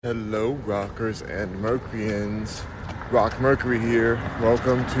Hello, rockers and Mercuryans. Rock Mercury here.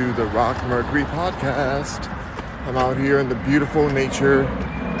 Welcome to the Rock Mercury podcast. I'm out here in the beautiful nature,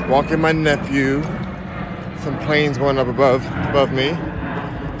 walking my nephew. Some planes going up above me.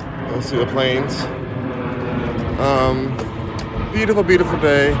 You'll see the planes. Beautiful, beautiful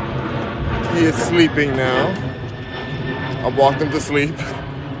day. He is sleeping now. I walked him to sleep.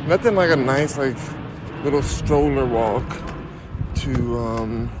 Nothing like a nice, little stroller walk.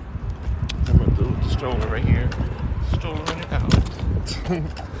 I'm gonna do the stroller right here. Stroller it out.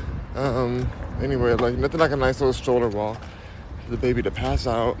 Anyway, nothing like a nice little stroller walk for the baby to pass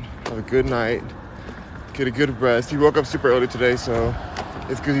out, have a good night, get a good rest. He woke up super early today, so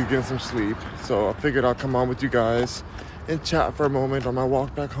it's good he's getting some sleep. So I figured I'll come on with you guys and chat for a moment on my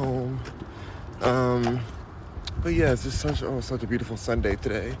walk back home. But yeah, it's just such a beautiful Sunday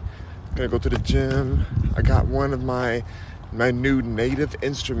today. Gonna go to the gym. I got one of my new Native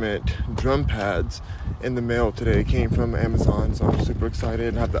Instrument drum pads in the mail today. It came from Amazon, so I'm super excited.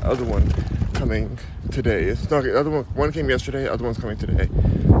 And I have the other one coming today. The other one came yesterday. The other one's coming today.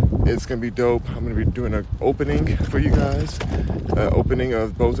 It's gonna be dope. I'm gonna be doing an opening for you guys, opening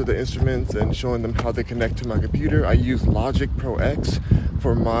of both of the instruments and showing them how they connect to my computer. I use Logic Pro X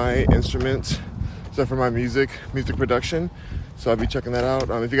for my instruments, so for my music production. So I'll be checking that out.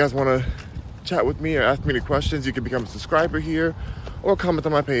 If you guys want to chat with me or ask me any questions, you can become a subscriber here or comment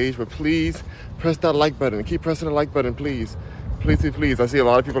on my page. But please press that like button. Keep pressing the like button, please. Please. I see a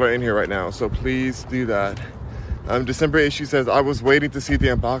lot of people are in here right now, so please do that. December issue says, I was waiting to see the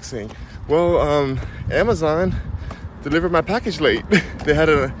unboxing. Well, Amazon delivered my package late. They had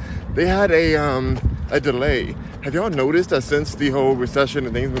a delay. Have y'all noticed that since the whole recession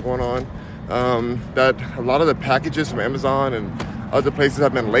and things been going on, that a lot of the packages from Amazon and other places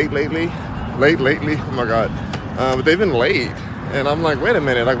have been late lately? Oh my God. But they've been late. And I'm like, wait a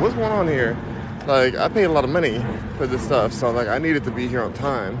minute, what's going on here? I paid a lot of money for this stuff, so I needed to be here on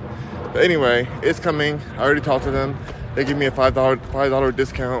time. But anyway, it's coming. I already talked to them. They give me a $5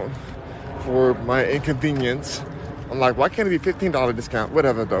 discount for my inconvenience. I'm like, why can't it be $15 discount?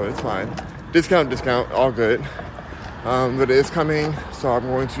 Whatever though, it's fine. Discount, all good. But it is coming, so I'm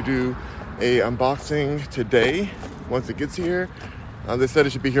going to do a unboxing today once it gets here. They said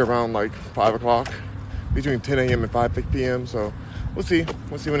it should be here around 5 o'clock, between 10 a.m. and 5 p.m. So we'll see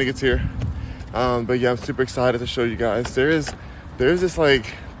when it gets here. But yeah, I'm super excited to show you guys. There's this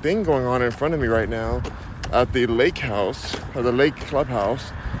thing going on in front of me right now at the lake house, or the lake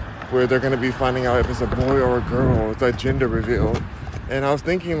clubhouse, where they're going to be finding out if it's a boy or a girl. It's a gender reveal. And I was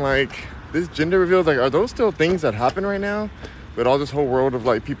thinking this gender reveal, are those still things that happen right now? But all this whole world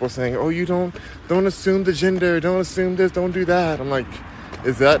of people saying, oh, you don't assume the gender, don't assume this, don't do that. I'm like,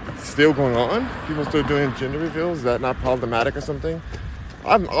 is that still going on? People still doing gender reveals? Is that not problematic or something?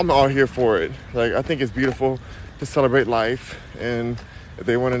 I'm all here for it. I think it's beautiful to celebrate life, and if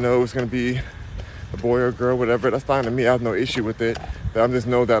they want to know it's going to be a boy or a girl, whatever, that's fine to me. I have no issue with it. But I just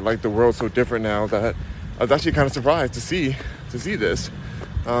know that the world's so different now that I was actually kind of surprised to see this.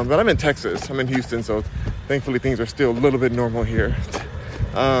 But I'm in Texas. I'm in Houston, so thankfully things are still a little bit normal here.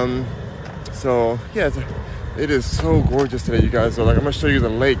 So yeah, it is so gorgeous today, you guys. So I'm gonna show you the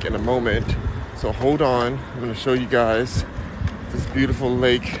lake in a moment. So hold on. I'm gonna show you guys this beautiful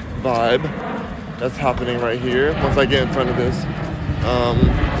lake vibe that's happening right here. Once I get in front of this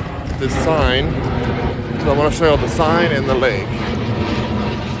sign, so I want to show you all the sign and the lake.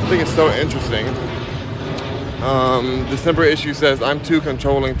 I think it's so interesting. December issue says, I'm too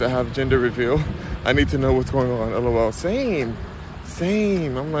controlling to have gender reveal. I need to know what's going on. LOL. Same.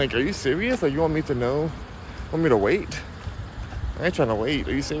 I'm like, are you serious? You want me to know? Want me to wait? I ain't trying to wait.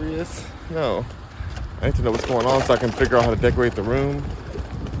 Are you serious? No. I need to know what's going on so I can figure out how to decorate the room.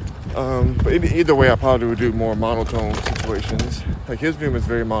 But either way, I probably would do more monotone situations. His room is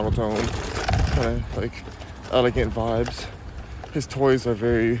very monotone. Kind of elegant vibes. His toys are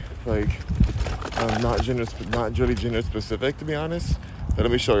very not really gender specific, to be honest. But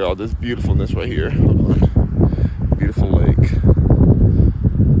let me show y'all this beautifulness right here. Hold on. Beautiful lake.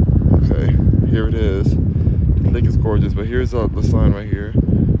 Okay, here it is. The lake is gorgeous, but here's the sign right here.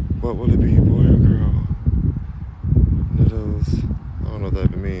 What will it be, boy or girl? Niddles. I don't know what that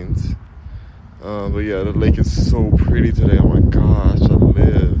even means. But yeah, the lake is so pretty today. Oh my gosh, I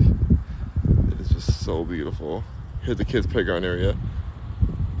live. It is just so beautiful. Here's the kids' playground area.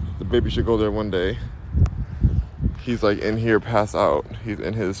 The baby should go there one day. He's in here, passed out. He's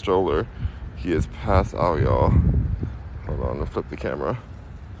in his stroller. He is passed out, y'all. Hold on, I'm gonna flip the camera.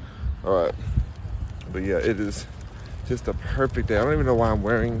 All right. But yeah, it is just a perfect day. I don't even know why I'm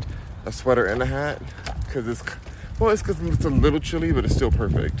wearing a sweater and a hat, because it's Well, it's because it's a little chilly, but it's still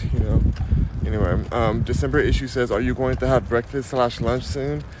perfect, you know. Anyway, December issue says, are you going to have breakfast/lunch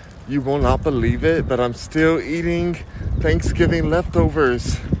soon? You will not believe it, but I'm still eating Thanksgiving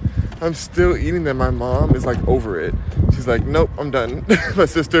leftovers. I'm still eating them. My mom is like over it. She's like, nope, I'm done. My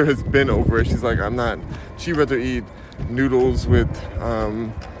sister has been over it. She's like, I'm not. She'd rather eat noodles with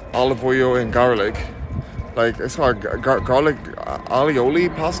olive oil and garlic. Like, it's called garlic alioli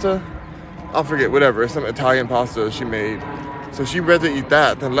pasta. I'll forget, whatever. Some Italian pasta she made. So she'd rather eat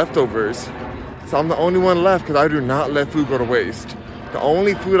that than leftovers. So I'm the only one left because I do not let food go to waste. The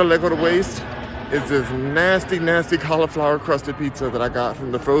only food I let go to waste is this nasty, nasty cauliflower crusted pizza that I got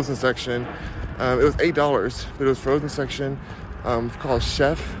from the frozen section. It was $8, but it was frozen section called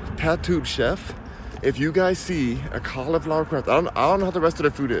Tattooed Chef. If you guys see a cauliflower crust, I don't know how the rest of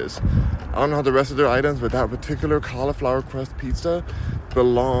their food is. I don't know how the rest of their items, but that particular cauliflower crust pizza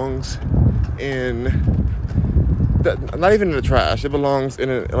belongs in, not even in the trash. It belongs in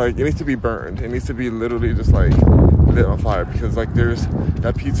it needs to be burned. It needs to be literally just like lit on fire because like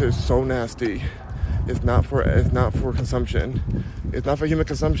that pizza is so nasty. It's not for consumption. It's not for human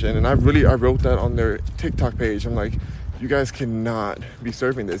consumption. And I wrote that on their TikTok page. I'm like, you guys cannot be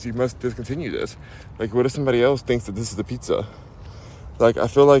serving this. You must discontinue this. Like, what if somebody else thinks that this is a pizza? Like, I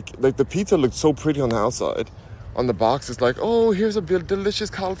feel like the pizza looks so pretty on the outside. On the box, it's like, oh, here's a delicious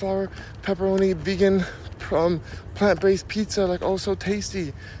cauliflower, pepperoni, vegan, plant-based pizza. Like, oh, so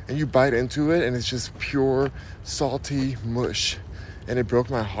tasty. And you bite into it, and it's just pure, salty mush. And it broke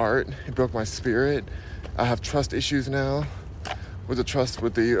my heart. It broke my spirit. I have trust issues now. With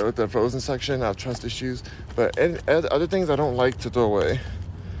the frozen section, I have trust issues. But other things I don't like to throw away.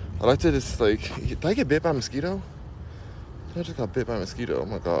 I like to just like, did I get bit by a mosquito? I just got bit by a mosquito. Oh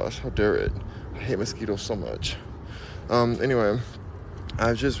my gosh, how dare it. I hate mosquitoes so much. Anyway,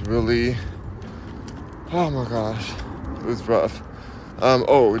 I just really, oh my gosh, it was rough.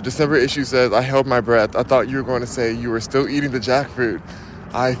 December issue says, I held my breath. I thought you were going to say you were still eating the jackfruit.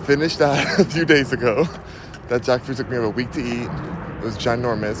 I finished that a few days ago. That jackfruit took me a week to eat. It was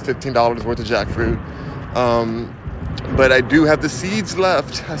ginormous, $15 worth of jackfruit. But I do have the seeds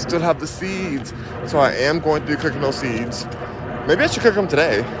left. I still have the seeds. So I am going to be cooking those seeds. Maybe I should cook them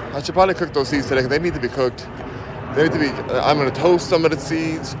today. I should probably cook those seeds today because they need to be cooked. They need to be, I'm going to toast some of the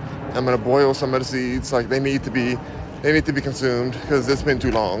seeds. I'm going to boil some of the seeds. Like, they need to be consumed because it's been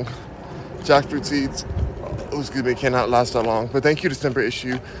too long. Jackfruit seeds, cannot last that long. But thank you, December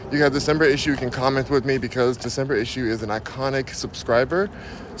issue. You got December issue. You can comment with me because December issue is an iconic subscriber.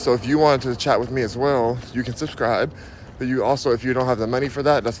 So if you want to chat with me as well, you can subscribe. But you also, if you don't have the money for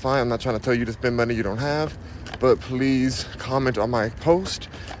that, that's fine. I'm not trying to tell you to spend money you don't have. But please comment on my post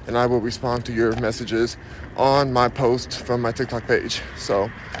and I will respond to your messages on my post from my TikTok page.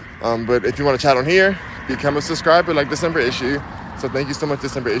 So, but if you want to chat on here, become a subscriber like December issue. So thank you so much,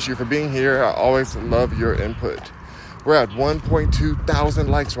 December issue, for being here. I always love your input. We're at 1.2 thousand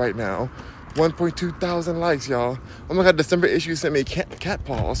likes right now. 1.2 thousand likes, y'all. Oh my God, December issue sent me cat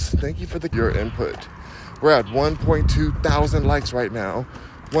paws. Thank you for your input. We're at 1.2 thousand likes right now.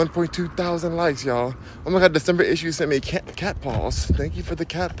 1.2 thousand likes, y'all. Oh my God, December issue sent me cat paws. Thank you for the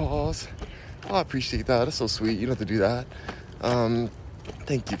cat paws. Oh, I appreciate that. That's so sweet. You don't have to do that.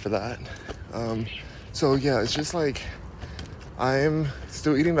 Thank you for that. So yeah, it's just like, I'm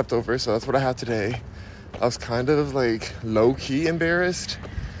still eating leftovers, so that's what I have today. I was kind of like low-key embarrassed.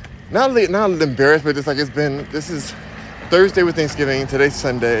 Not embarrassed, but just like this is Thursday with Thanksgiving. Today's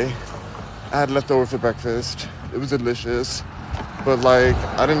Sunday. I had leftovers for breakfast. It was delicious. But like,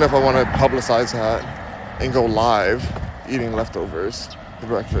 I didn't know if I want to publicize that and go live eating leftovers for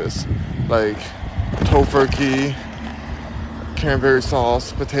breakfast. Like tofurkey, cranberry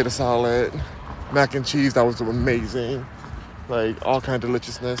sauce, potato salad, mac and cheese. That was amazing. Like all kind of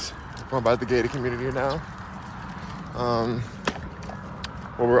deliciousness. I'm by the gated community now.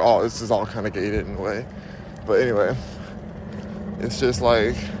 This is all kind of gated in a way. But anyway, it's just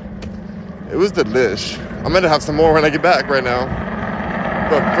like, it was delish. I'm gonna have some more when I get back right now.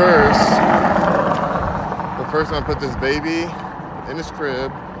 But first I'm gonna put this baby in his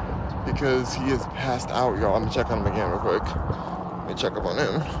crib because he is passed out, y'all. I'm gonna check on him again real quick. Let me check up on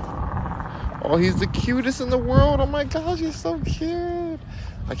him. Oh, he's the cutest in the world. Oh my gosh, he's so cute.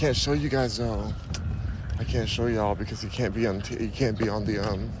 I can't show you guys though. I can't show y'all because he can't be on the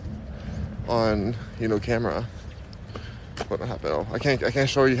camera. What the hell? I can't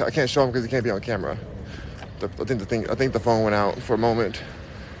show you. I can't show him because he can't be on camera. I think the phone went out for a moment.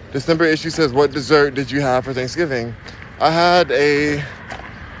 December issue says, what dessert did you have for Thanksgiving? I had a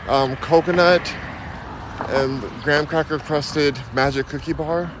coconut and graham cracker crusted magic cookie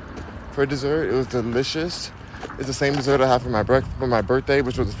bar for dessert. It was delicious. It's the same dessert I had for my birthday,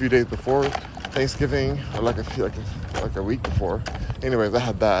 which was a few days before Thanksgiving, or like a week before. Anyways, I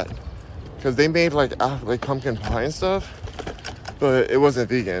had that because they made like pumpkin pie and stuff, but it wasn't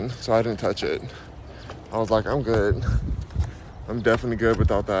vegan, so I didn't touch it. I was like, I'm good. I'm definitely good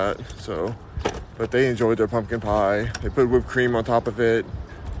without that. So, but they enjoyed their pumpkin pie. They put whipped cream on top of it.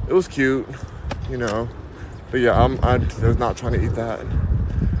 It was cute, you know. But yeah, I was not trying to eat that.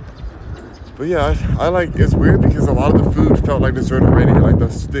 But yeah, I like, it's weird because a lot of the food felt like dessert already. Like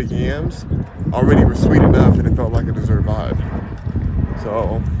the yams already were sweet enough and it felt like a dessert vibe.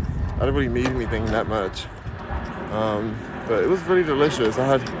 So I didn't really need anything that much. But it was really delicious.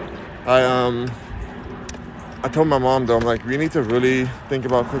 I told my mom though, I'm like, we need to really think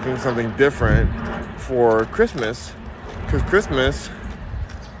about cooking something different for Christmas. Because Christmas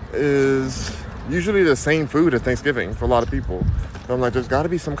is usually the same food as Thanksgiving for a lot of people. So I'm like, there's got to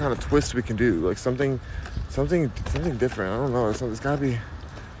be some kind of twist we can do, like something different. I don't know. It's got to be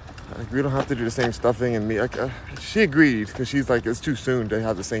like, we don't have to do the same stuffing and meat. Like, she agreed because she's like, it's too soon to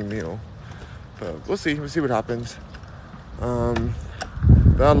have the same meal. But we'll see. We'll see what happens. But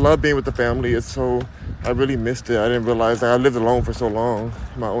I love being with the family. I really missed it. I didn't realize I lived alone for so long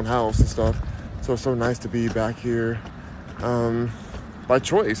in my own house and stuff. So it's so nice to be back here. By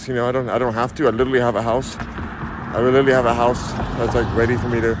choice, you know, I don't have to. I literally have a house. I literally have a house that's like ready for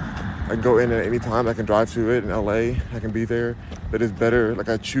me to, I can go in at any time. I can drive to it in LA. I can be there. But it's better, like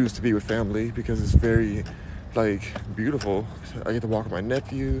I choose to be with family because it's very like beautiful. I get to walk with my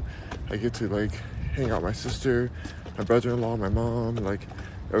nephew. I get to like hang out with my sister, my brother-in-law, my mom. Like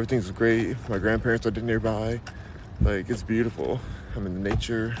everything's great. My grandparents are nearby. Like it's beautiful. I'm in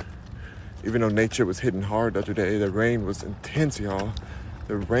nature. Even though nature was hitting hard the other day, the rain was intense, y'all.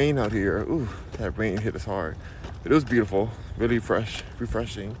 The rain out here, ooh, that rain hit us hard. But it was beautiful, really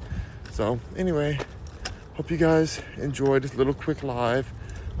refreshing. So anyway, hope you guys enjoyed this little quick live.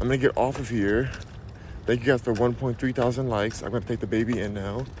 I'm gonna get off of here. Thank you guys for 1.3 thousand likes. I'm gonna take the baby in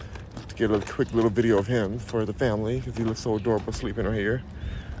now to get a quick little video of him for the family because he looks so adorable sleeping right here.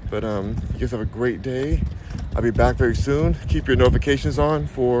 But you guys have a great day. I'll be back very soon. Keep your notifications on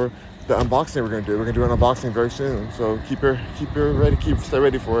for the unboxing we're gonna do. We're gonna do an unboxing very soon. So stay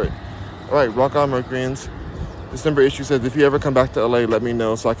ready for it. All right, rock on, Mercuryans. December issue says, if you ever come back to LA, let me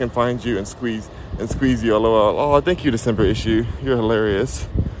know so I can find you and squeeze you, LOL. Oh, thank you, December issue. You're hilarious.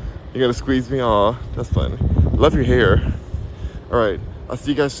 You're gonna squeeze me? Aw, that's fun. Love your hair. All right, I'll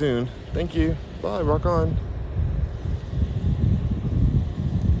see you guys soon. Thank you. Bye, rock on.